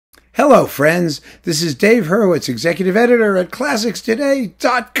Hello, friends. This is Dave Hurwitz, executive editor at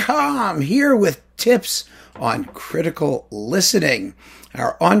ClassicsToday.com, here with tips on critical listening,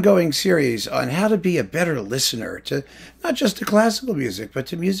 our ongoing series on how to be a better listener to not just to classical music, but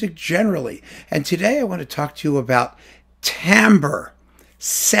to music generally. And today I want to talk to you about timbre.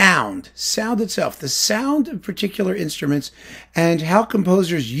 Sound itself, the sound of particular instruments, and how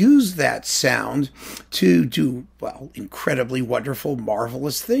composers use that sound to do, well, incredibly wonderful,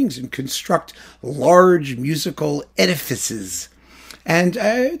 marvelous things and construct large musical edifices. And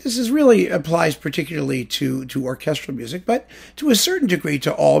this really applies particularly to orchestral music, but to a certain degree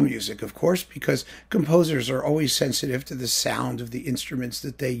to all music, of course, because composers are always sensitive to the sound of the instruments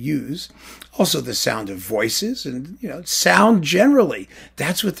that they use. Also the sound of voices and, sound generally.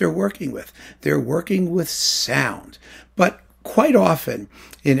 That's what they're working with. They're working with sound. But quite often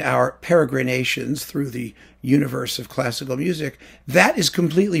in our peregrinations through the universe of classical music, that is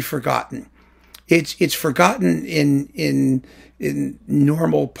completely forgotten. It's forgotten in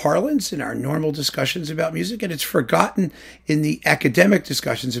normal parlance, in our normal discussions about music, and it's forgotten in the academic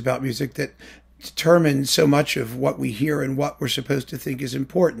discussions about music that determine so much of what we hear and what we're supposed to think is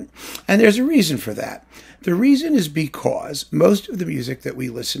important. And there's a reason for that. The reason is because most of the music that we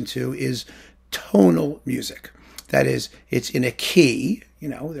listen to is tonal music. That is, it's in a key.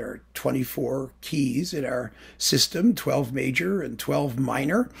 There are 24 keys in our system, 12 major and 12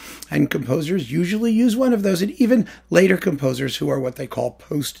 minor, and composers usually use one of those, and even later composers who are what they call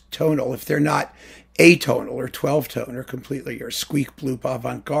post-tonal, if they're not atonal or 12-tone or completely, or squeak, bloop,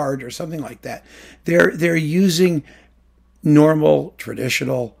 avant-garde or something like that, they're using normal,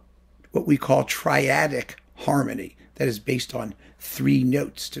 traditional, what we call triadic harmony, that is based on 3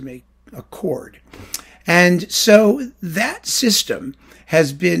 notes to make a chord. And so that system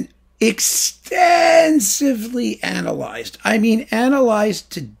has been extensively analyzed. I mean,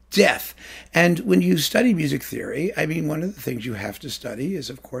 analyzed to death. And when you study music theory, one of the things you have to study is,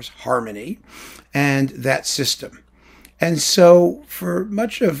 of course, harmony and that system. And so for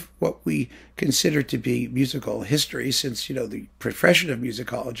much of what we consider to be musical history, since, the profession of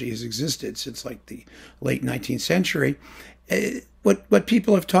musicology has existed since like the late 19th century, what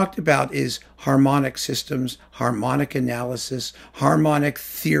people have talked about is harmonic systems, harmonic analysis, harmonic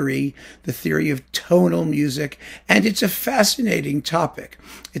theory, the theory of tonal music, and it's a fascinating topic.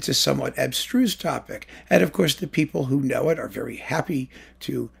 It's a somewhat abstruse topic, and of course the people who know it are very happy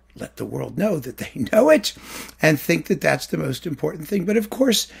to let the world know that they know it and think that that's the most important thing. But of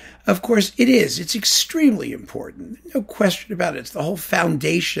course it is. It's extremely important. No question about it. It's the whole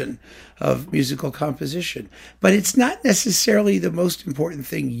foundation of musical composition. But it's not necessarily the most important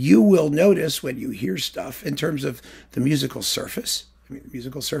thing you will notice when you hear stuff in terms of the musical surface. The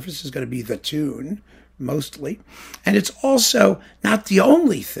musical surface is going to be the tune, mostly. And it's also not the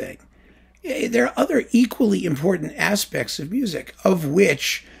only thing. There are other equally important aspects of music, of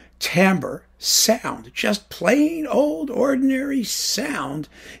which timbre, sound, just plain old ordinary sound,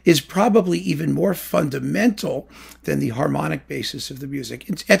 is probably even more fundamental than the harmonic basis of the music.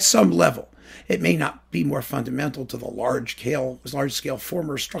 At some level, it may not be more fundamental to the large scale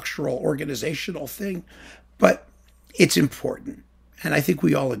former structural organizational thing, but it's important. And I think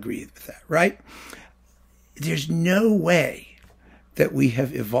we all agree with that, right? There's no way that we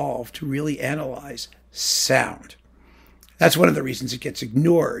have evolved to really analyze sound. That's one of the reasons it gets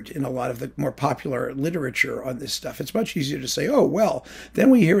ignored in a lot of the more popular literature on this stuff. It's much easier to say, oh, well,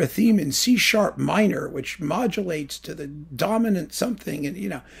 then we hear a theme in C sharp minor, which modulates to the dominant something.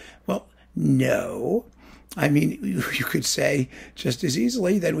 And, well, no. You could say just as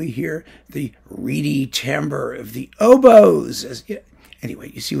easily, then we hear the reedy timbre of the oboes. Anyway,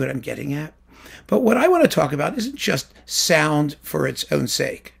 you see what I'm getting at? But what I want to talk about isn't just sound for its own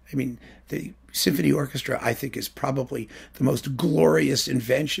sake. The symphony orchestra, I think, is probably the most glorious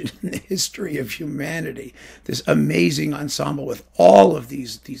invention in the history of humanity. This amazing ensemble with all of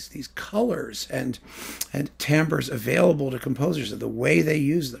these colors and timbres available to composers, and the way they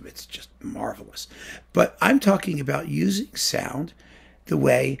use them, it's just marvelous. But I'm talking about using sound the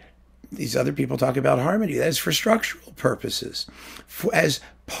way these other people talk about harmony. That is for structural purposes, as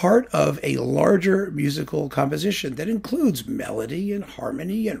part of a larger musical composition that includes melody and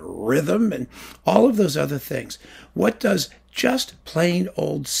harmony and rhythm and all of those other things. What does just plain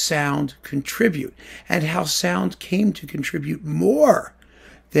old sound contribute, and how sound came to contribute more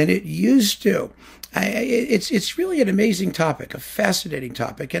than it used to? It's really an amazing topic, a fascinating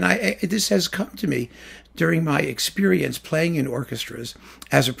topic, and this has come to me during my experience playing in orchestras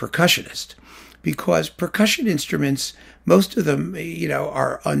as a percussionist. because percussion instruments, most of them,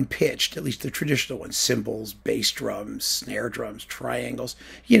 are unpitched, at least the traditional ones, cymbals, bass drums, snare drums, triangles.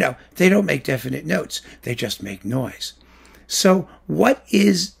 They don't make definite notes. They just make noise. So what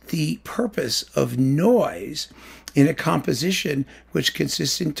is the purpose of noise in a composition which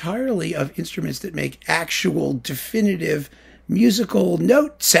consists entirely of instruments that make actual, definitive musical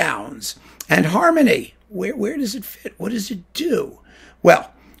note sounds and harmony? Where does it fit? What does it do?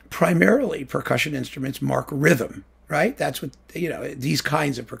 Well, primarily percussion instruments mark rhythm, right? That's what, these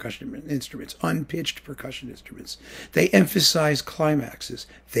kinds of percussion instruments, unpitched percussion instruments, they emphasize climaxes.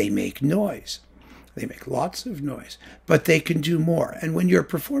 They make noise. They make lots of noise, but they can do more. And when you're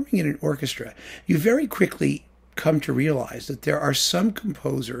performing in an orchestra, you very quickly come to realize that there are some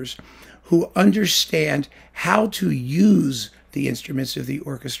composers who understand how to use the instruments of the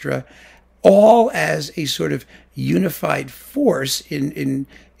orchestra all as a sort of unified force in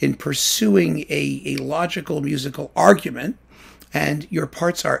pursuing a logical musical argument, and your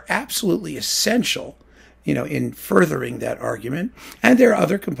parts are absolutely essential, in furthering that argument. And there are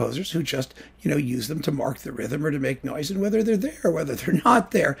other composers who just, use them to mark the rhythm or to make noise, and whether they're there or whether they're not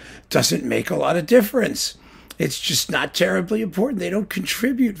there doesn't make a lot of difference. It's just not terribly important. They don't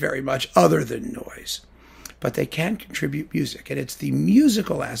contribute very much other than noise. But they can contribute music, and it's the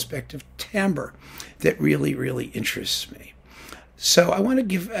musical aspect of timbre that really, really interests me. So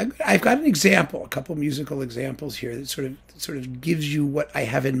I've got an example, a couple musical examples here that sort of gives you what I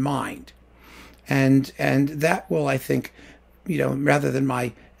have in mind. And that will, I think, rather than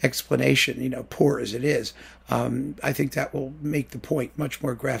my explanation, poor as it is, I think that will make the point much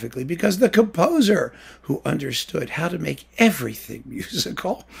more graphically, because the composer who understood how to make everything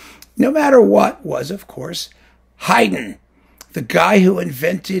musical, no matter what, was, of course, Haydn, the guy who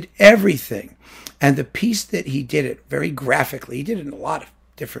invented everything. And the piece that he did it very graphically, he did it in a lot of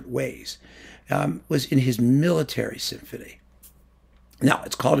different ways, was in his military symphony. Now,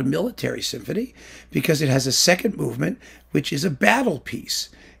 it's called a military symphony because it has a second movement, which is a battle piece.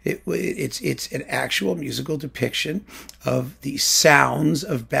 It's an actual musical depiction of the sounds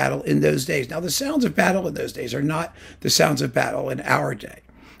of battle in those days. Now, the sounds of battle in those days are not the sounds of battle in our day.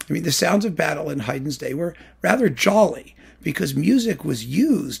 I mean, the sounds of battle in Haydn's day were rather jolly, because music was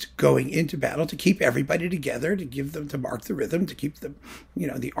used going into battle to keep everybody together, to mark the rhythm, to keep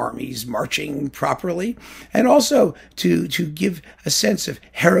the armies marching properly, and also to give a sense of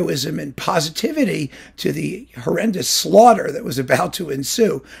heroism and positivity to the horrendous slaughter that was about to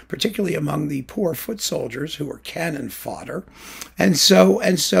ensue, particularly among the poor foot soldiers who were cannon fodder. And so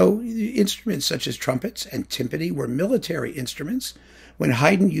instruments such as trumpets and timpani were military instruments. When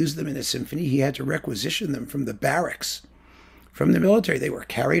Haydn used them in a symphony, he had to requisition them from the barracks, from the military. They were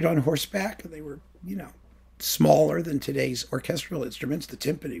carried on horseback. They were, smaller than today's orchestral instruments, the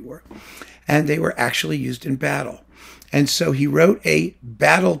timpani were, and they were actually used in battle. And so he wrote a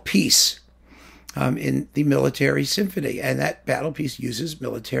battle piece in the military symphony, and that battle piece uses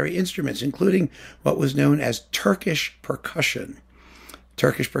military instruments, including what was known as Turkish percussion.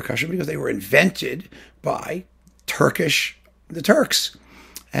 Turkish percussion because they were invented by the Turks.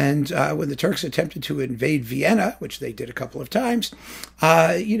 And when the Turks attempted to invade Vienna, which they did a couple of times,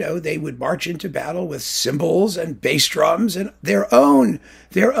 they would march into battle with cymbals and bass drums and their own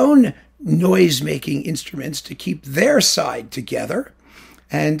noise-making instruments to keep their side together.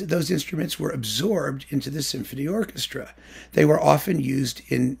 And those instruments were absorbed into the symphony orchestra. They were often used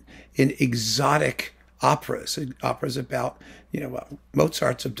in exotic operas about,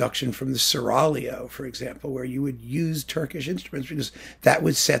 Mozart's abduction from the Seraglio, for example, where you would use Turkish instruments because that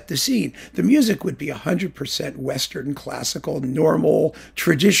would set the scene. The music would be 100% Western, classical, normal,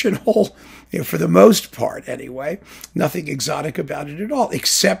 traditional, for the most part anyway. Nothing exotic about it at all,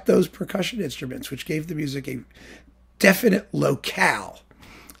 except those percussion instruments, which gave the music a definite locale.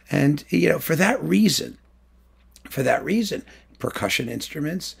 And, for that reason, percussion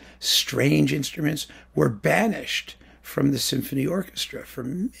instruments, strange instruments, were banished from the symphony orchestra for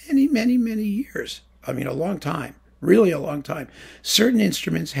many, many, many years. I mean, a long time, really a long time. Certain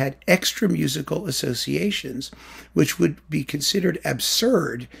instruments had extra musical associations, which would be considered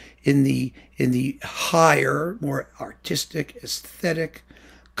absurd in the higher, more artistic, aesthetic,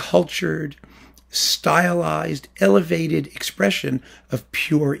 cultured, stylized, elevated expression of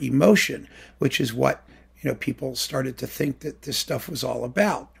pure emotion, which is what people started to think that this stuff was all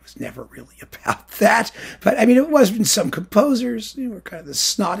about. It was never really about that. But, it was in some composers, were kind of the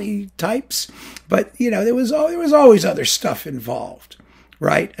snotty types. But, there was always other stuff involved,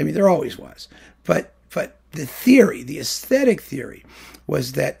 right? There always was. But the theory, the aesthetic theory,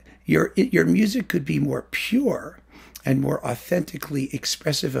 was that your music could be more pure and more authentically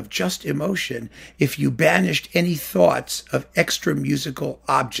expressive of just emotion if you banished any thoughts of extra musical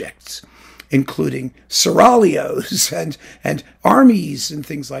objects, including seraglios and armies and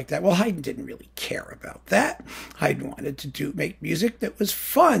things like that. Well, Haydn didn't really care about that. Haydn wanted to make music that was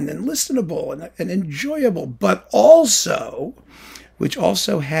fun and listenable and enjoyable, but also, which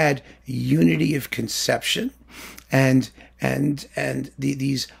also had unity of conception and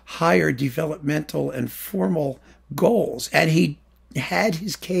these higher developmental and formal goals. And he had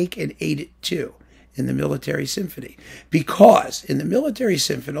his cake and ate it too in the Military Symphony, because in the Military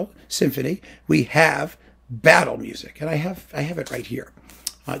Symphony we have battle music, and I have it right here.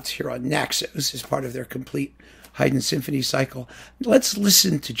 It's here on Naxos as part of their complete Haydn Symphony cycle. Let's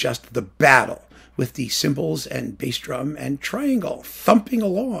listen to just the battle with the cymbals and bass drum and triangle thumping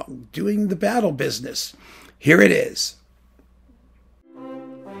along, doing the battle business. Here it is.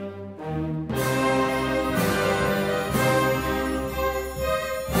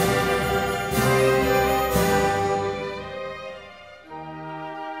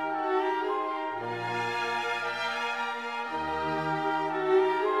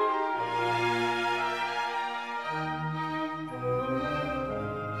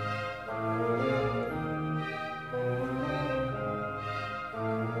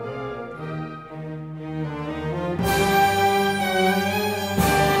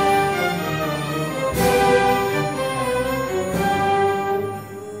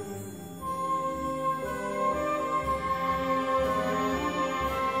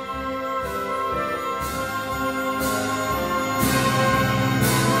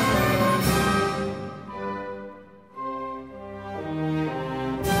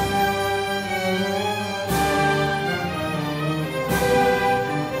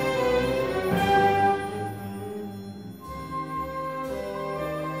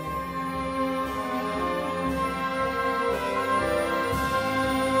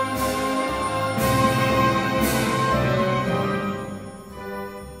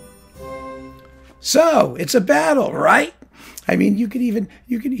 So it's a battle, right? I mean, you can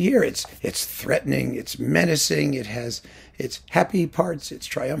hear it's threatening, it's menacing, it has its happy parts, its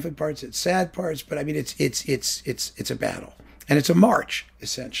triumphant parts, its sad parts, but I mean, it's a battle, and it's a march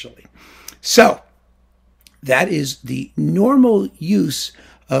essentially. So that is the normal use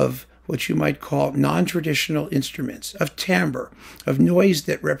of what you might call non-traditional instruments, of timbre, of noise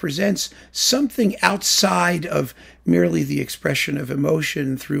that represents something outside of merely the expression of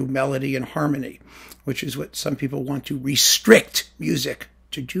emotion through melody and harmony, which is what some people want to restrict music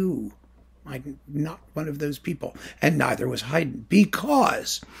to do. I'm not one of those people, and neither was Haydn,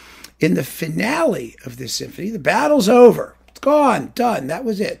 because in the finale of this symphony, the battle's over. Gone, done, that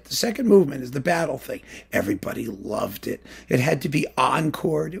was it. The second movement is the battle thing. Everybody loved it. It had to be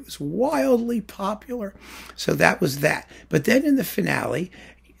encored. It was wildly popular. So that was that. But then in the finale,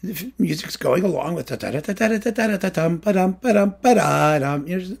 the music's going along with there's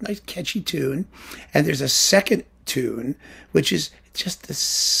a nice catchy tune, and there's a second tune which is just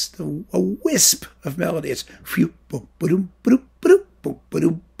a wisp of melody. It's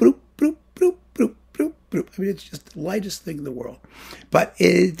I mean, it's just the lightest thing in the world. But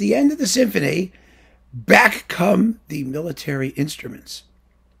at the end of the symphony, back come the military instruments,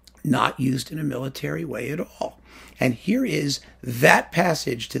 not used in a military way at all. And here is that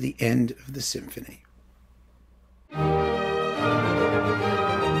passage to the end of the symphony.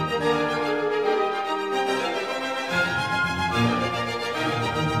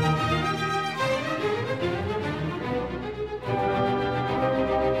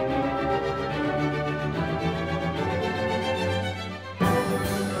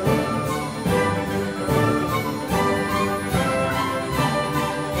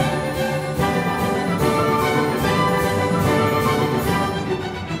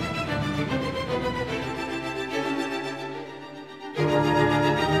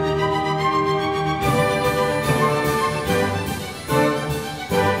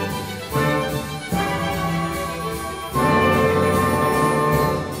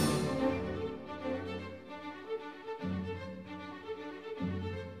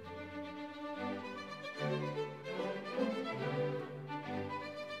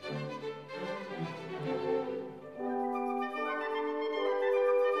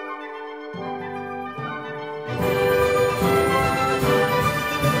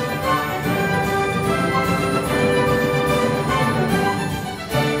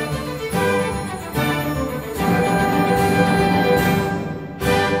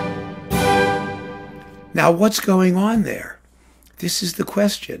 Now, what's going on there? This is the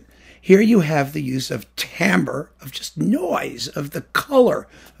question. Here you have the use of timbre, of just noise, of the color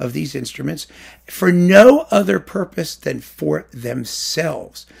of these instruments for no other purpose than for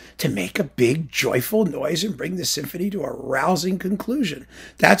themselves, to make a big, joyful noise and bring the symphony to a rousing conclusion.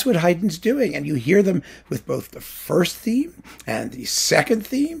 That's what Haydn's doing, and you hear them with both the first theme and the second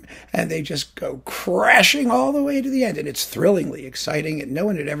theme, and they just go crashing all the way to the end, and it's thrillingly exciting, and no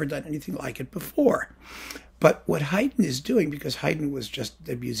one had ever done anything like it before. But what Haydn is doing, because Haydn was just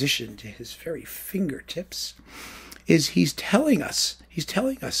a musician to his very fingertips, is he's telling us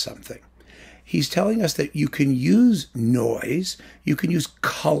something. He's telling us that you can use noise, you can use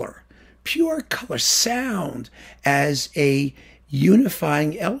color, pure color, sound, as a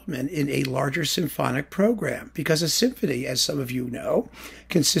unifying element in a larger symphonic program. Because a symphony, as some of you know,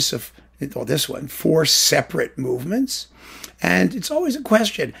 consists of, well, this one, 4 separate movements. And it's always a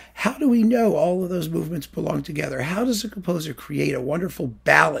question, how do we know all of those movements belong together? How does a composer create a wonderful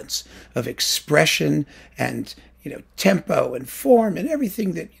balance of expression and, tempo and form and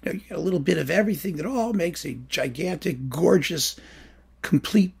everything that, you get a little bit of everything that all makes a gigantic, gorgeous,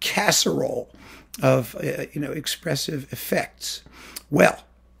 complete casserole of, expressive effects? Well,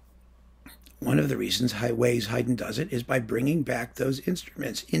 one of the ways Haydn does it is by bringing back those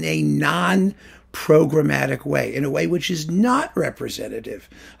instruments in a non-programmatic way, in a way which is not representative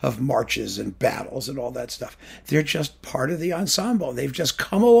of marches and battles and all that stuff. They're just part of the ensemble. They've just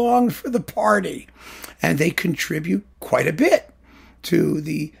come along for the party, and they contribute quite a bit to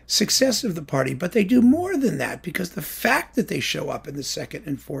the success of the party. But they do more than that, because the fact that they show up in the second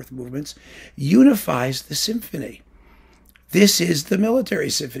and fourth movements unifies the symphony. This is the military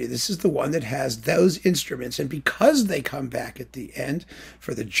symphony. This is the one that has those instruments. And because they come back at the end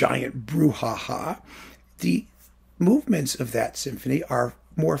for the giant brouhaha, the movements of that symphony are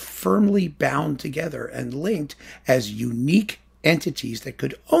more firmly bound together and linked as unique entities that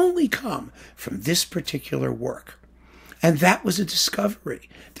could only come from this particular work. And that was a discovery.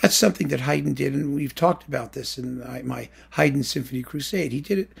 That's something that Haydn did, and we've talked about this in my Haydn Symphony Crusade. He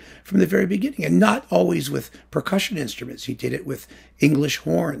did it from the very beginning, and not always with percussion instruments. He did it with English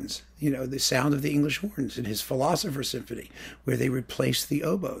horns, the sound of the English horns in his Philosopher Symphony, where they replaced the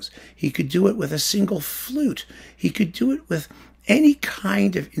oboes. He could do it with a single flute. He could do it with any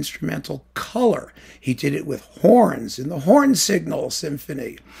kind of instrumental color. He did it with horns in the Horn Signal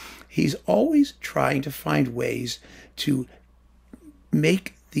Symphony. He's always trying to find ways to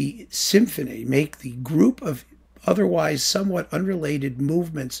make the symphony, make the group of otherwise somewhat unrelated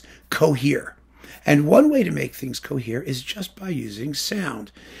movements cohere. And one way to make things cohere is just by using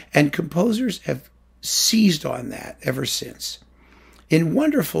sound. And composers have seized on that ever since, in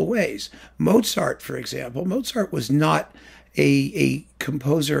wonderful ways. Mozart, for example, Mozart was not a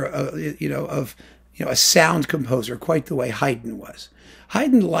composer, a sound composer quite the way Haydn was.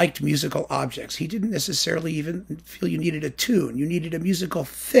 Haydn liked musical objects. He didn't necessarily even feel you needed a tune. You needed a musical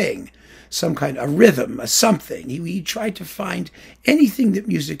thing, some kind of rhythm, a something. He tried to find anything that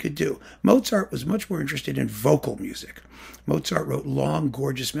music could do. Mozart was much more interested in vocal music. Mozart wrote long,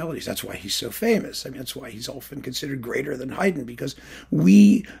 gorgeous melodies. That's why he's so famous. That's why he's often considered greater than Haydn, because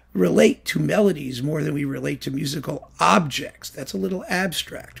we relate to melodies more than we relate to musical objects. That's a little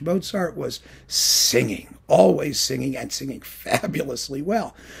abstract. Mozart was singing, always singing, and singing fabulously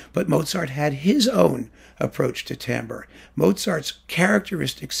well. But Mozart had his own approach to timbre. Mozart's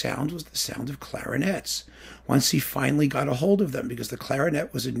characteristic sound was the sound of clarinets. Once he finally got a hold of them, because the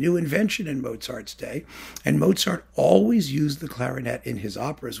clarinet was a new invention in Mozart's day, and Mozart always used the clarinet in his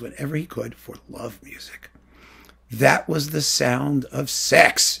operas whenever he could for love music. That was the sound of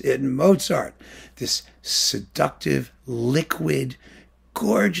sex in Mozart, this seductive, liquid,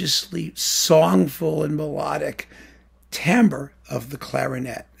 gorgeously songful and melodic timbre of the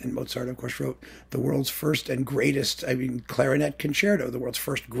clarinet. And Mozart, of course, wrote the world's first and greatest, clarinet concerto, the world's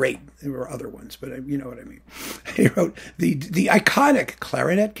first great. There were other ones, but you know what I mean. He wrote the iconic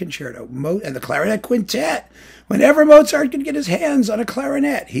clarinet concerto and the clarinet quintet. Whenever Mozart could get his hands on a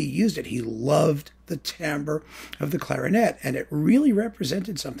clarinet, he used it. He loved the timbre of the clarinet, and it really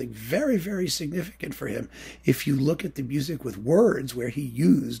represented something very, very significant for him if you look at the music with words where he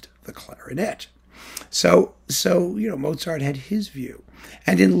used the clarinet. So Mozart had his view.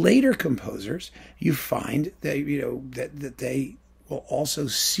 And in later composers, you find that, that they will also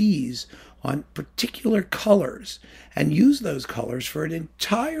seize on particular colors and use those colors for an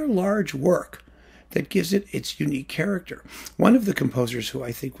entire large work that gives it its unique character. One of the composers who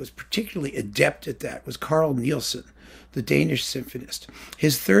I think was particularly adept at that was Carl Nielsen, the Danish symphonist.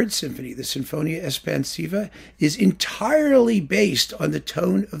 His third symphony, the Sinfonia Espansiva, is entirely based on the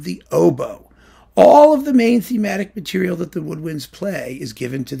tone of the oboe. All of the main thematic material that the woodwinds play is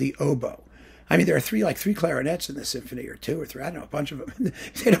given to the oboe. I mean, there are three clarinets in the symphony, or two or three, I don't know, a bunch of them.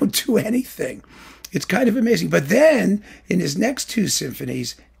 They don't do anything. It's kind of amazing. But then, in his next two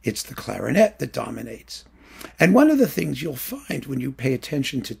symphonies, it's the clarinet that dominates. And one of the things you'll find when you pay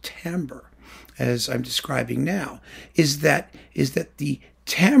attention to timbre, as I'm describing now, is that the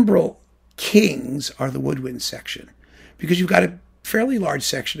timbral kings are the woodwind section. Because you've got a fairly large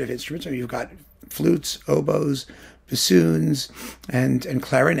section of instruments. I mean, you've got flutes, oboes, bassoons, and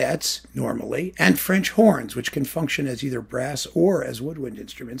clarinets, normally, and French horns, which can function as either brass or as woodwind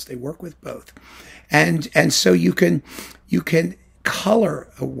instruments. They work with both. And so you can color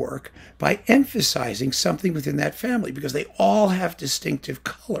a work by emphasizing something within that family, because they all have distinctive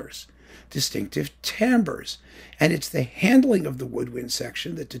colors, distinctive timbres. And it's the handling of the woodwind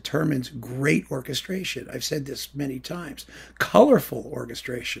section that determines great orchestration. I've said this many times. Colorful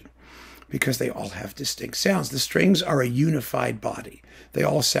orchestration, because they all have distinct sounds. The strings are a unified body. They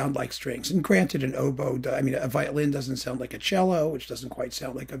all sound like strings. And granted, an oboe, a violin doesn't sound like a cello, which doesn't quite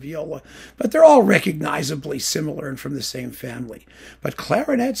sound like a viola, but they're all recognizably similar and from the same family. But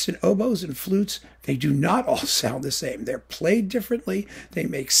clarinets and oboes and flutes, they do not all sound the same. They're played differently. They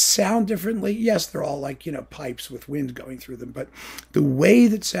make sound differently. Yes, they're all like, pipes with wind going through them, but the way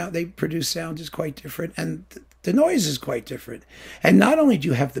that they produce sound is quite different, and the noise is quite different. And not only do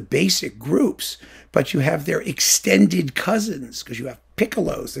you have the basic groups, but you have their extended cousins, because you have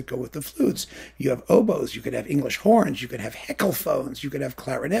piccolos that go with the flutes. You have oboes. You could have English horns. You could have heckelphones. You could have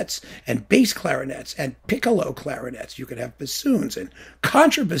clarinets and bass clarinets and piccolo clarinets. You could have bassoons and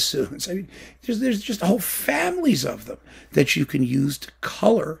contrabassoons. I mean, there's just whole families of them that you can use to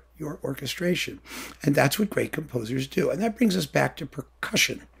color your orchestration. And that's what great composers do. And that brings us back to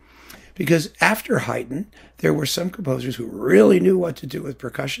percussion. Because after Haydn, there were some composers who really knew what to do with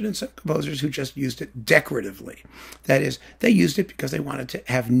percussion, and some composers who just used it decoratively. That is, they used it because they wanted to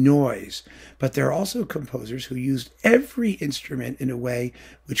have noise. But there are also composers who used every instrument in a way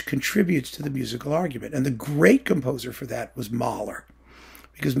which contributes to the musical argument. And the great composer for that was Mahler.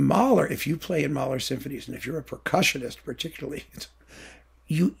 Because Mahler, if you play in Mahler symphonies, and if you're a percussionist particularly,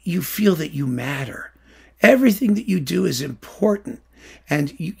 you feel that you matter. Everything that you do is important.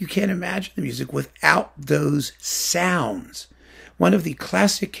 And you can't imagine the music without those sounds. One of the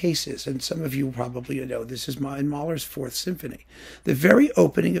classic cases, and some of you probably know, this is in Mahler's Fourth Symphony. The very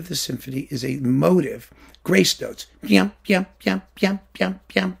opening of the symphony is a motive, grace notes, yam, yam, yam, yam, yam,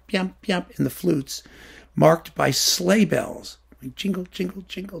 yam, yam, yam, in the flutes, marked by sleigh bells. Jingle, jingle,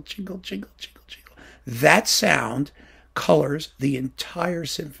 jingle, jingle, jingle, jingle, jingle. That sound colors the entire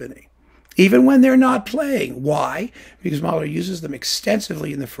symphony, even when they're not playing. Why? Because Mahler uses them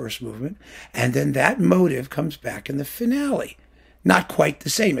extensively in the first movement, and then that motive comes back in the finale. Not quite the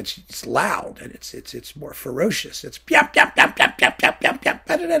same. It's loud, and it's more ferocious. It's yap, yap, yap, yap, yap, yap, yap, yap,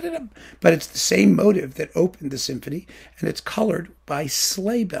 but it's the same motive that opened the symphony, and it's colored by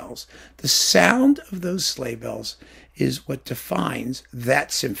sleigh bells. The sound of those sleigh bells is what defines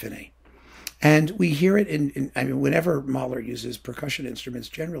that symphony. And we hear it whenever Mahler uses percussion instruments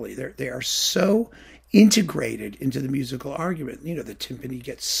generally, they are so integrated into the musical argument. The timpani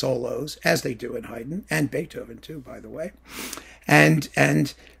gets solos, as they do in Haydn, and Beethoven too, by the way. And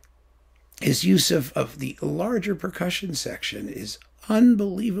his use of the larger percussion section is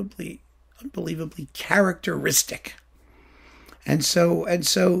unbelievably characteristic. And so,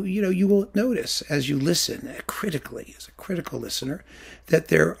 you will notice as you listen critically, as a critical listener, that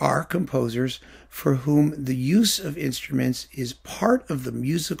there are composers for whom the use of instruments is part of the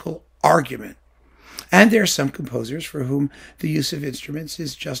musical argument. And there are some composers for whom the use of instruments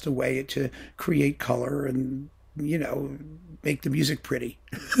is just a way to create color and, make the music pretty.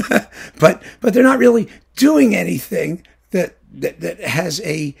 but they're not really doing anything that has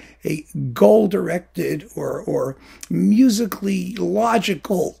a goal-directed or musically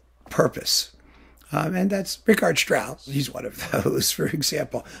logical purpose. And that's Richard Strauss. He's one of those, for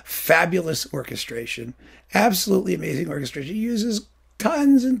example. Fabulous orchestration, absolutely amazing orchestration. He uses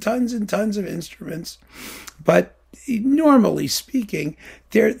tons and tons and tons of instruments, but normally speaking,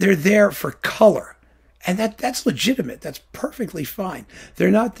 they're there for color. And that's legitimate. That's perfectly fine.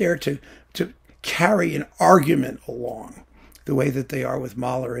 They're not there to carry an argument along the way that they are with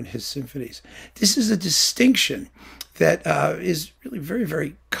Mahler and his symphonies. This is a distinction that is really very,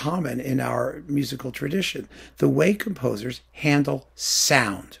 very common in our musical tradition. The way composers handle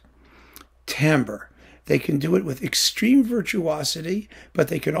sound, timbre. They can do it with extreme virtuosity, but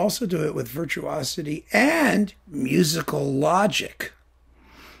they can also do it with virtuosity and musical logic.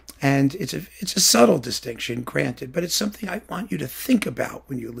 And it's a subtle distinction, granted, but it's something I want you to think about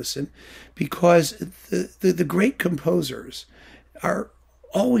when you listen, because the great composers are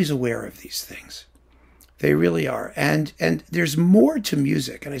always aware of these things. They really are. And there's more to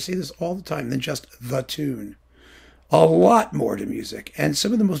music, and I say this all the time, than just the tune. A lot more to music. And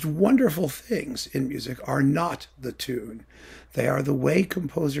some of the most wonderful things in music are not the tune. They are the way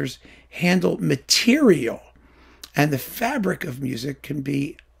composers handle material. And the fabric of music can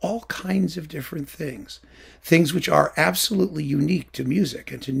be all kinds of different things. Things which are absolutely unique to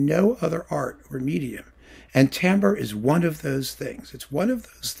music and to no other art or medium. And timbre is one of those things. It's one of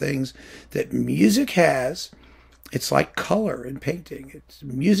those things that music has. It's like color in painting.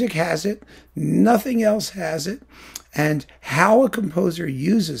 Music has it. Nothing else has it. And how a composer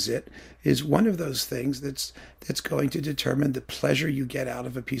uses it is one of those things that's going to determine the pleasure you get out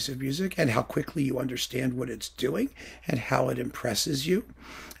of a piece of music and how quickly you understand what it's doing and how it impresses you.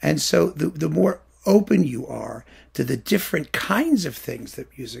 And so the more open you are to the different kinds of things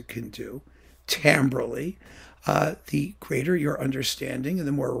that music can do, timbrally, the greater your understanding and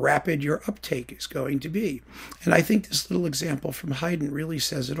the more rapid your uptake is going to be. And I think this little example from Haydn really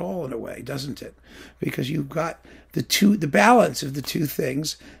says it all in a way, doesn't it? Because you've got the balance of the two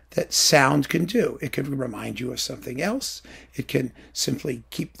things that sound can do. It can remind you of something else. It can simply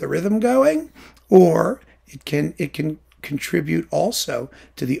keep the rhythm going, or it can contribute also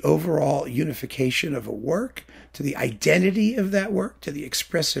to the overall unification of a work, to the identity of that work, to the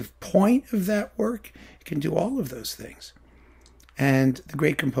expressive point of that work. It can do all of those things. And the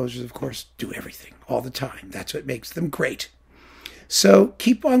great composers, of course, do everything all the time. That's what makes them great. So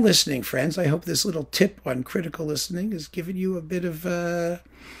keep on listening, friends. I hope this little tip on critical listening has given you a bit of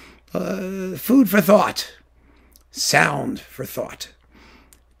food for thought, sound for thought.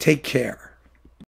 Take care.